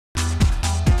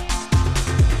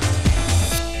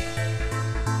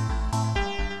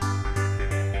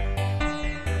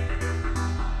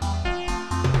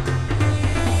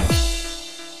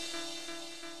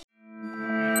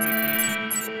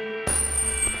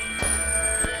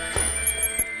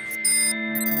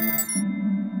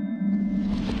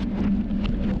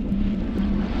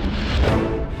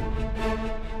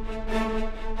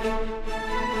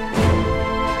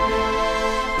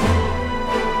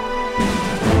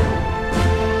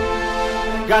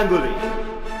Ganguly.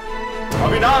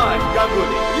 Avinash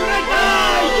Ganguly. Eureka!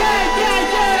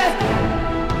 Yeah!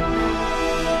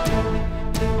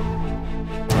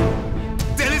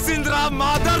 Telisindra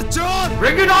mother chod!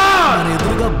 Bring it on! మన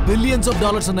ఎదురుగా billions of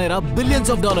dollars ఉన్నాయిరా, billions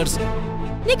of dollars.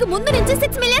 నీకు ముందు నుంచి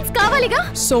 6 million కావాలిగా.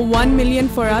 So 1 million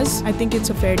for us, I think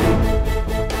it's a fair deal.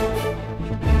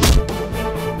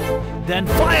 Then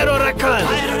fire Oracle!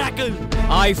 Fire Oracle!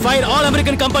 I fire all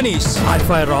American companies. I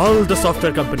fire all the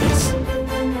software companies.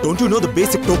 Don't you know the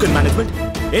basic token management?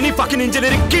 Any fucking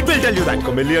engineering kid will tell you that.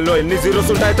 ఒక million లో ఎన్ని zeros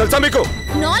ఉంటాయో తెలుసా మీకు?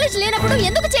 Knowledge లేనప్పుడు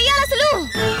ఎందుకు చేయాలి అసలు?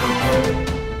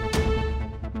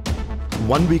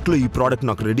 1 week లో ఈ ప్రోడక్ట్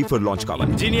నాకు రెడీ ఫర్ లాంచ్ కావాలి.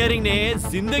 इंजीनियरिंग ने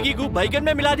जिंदगी को बैगन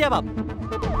में मिला दिया बाप.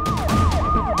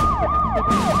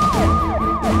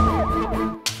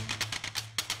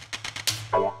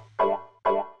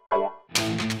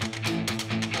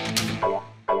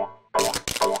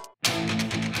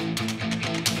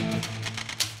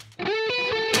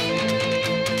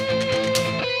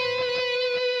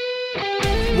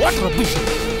 What rubbish!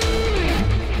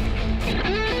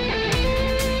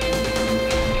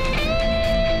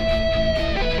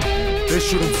 This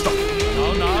shouldn't stop. No.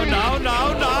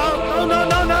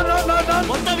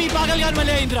 మొత్తం ఈ పాగల్గాన్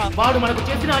వల్లే అయిందిరా. వాడు మనకు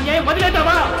చేసిన అన్యాయం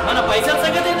వదిలేద్దామా? మన పైసల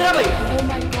సంగతి ఏందిరా భయ్? Oh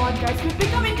my god, guys, we've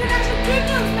become international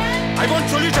criminals, man. I want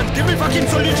solutions. Give me fucking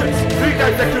solutions. 3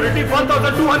 times security,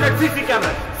 1,200 CC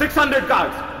cameras, 600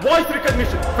 cars, voice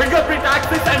recognition, fingerprint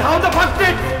access, and how the fuck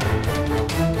did?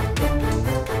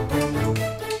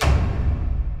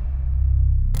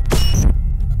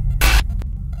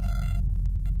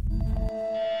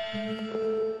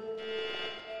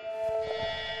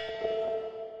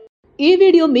 ఈ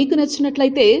వీడియో మీకు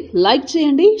నచ్చినట్లయితే like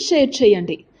చేయండి, share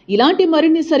చేయండి. ఇలాంటి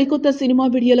మరిన్ని సరికొత్త cinema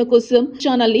వీడియోల కోసం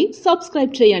ఛానల్ని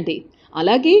సబ్స్క్రైబ్ చేయండి.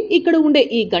 అలాగే ఇక్కడ ఉండే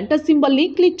ఈ గంట సింబల్ని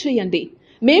క్లిక్ చేయండి.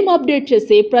 మేము అప్డేట్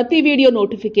చేసే ప్రతి వీడియో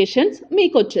నోటిఫికేషన్స్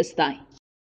మీకు వచ్చేస్తాయి.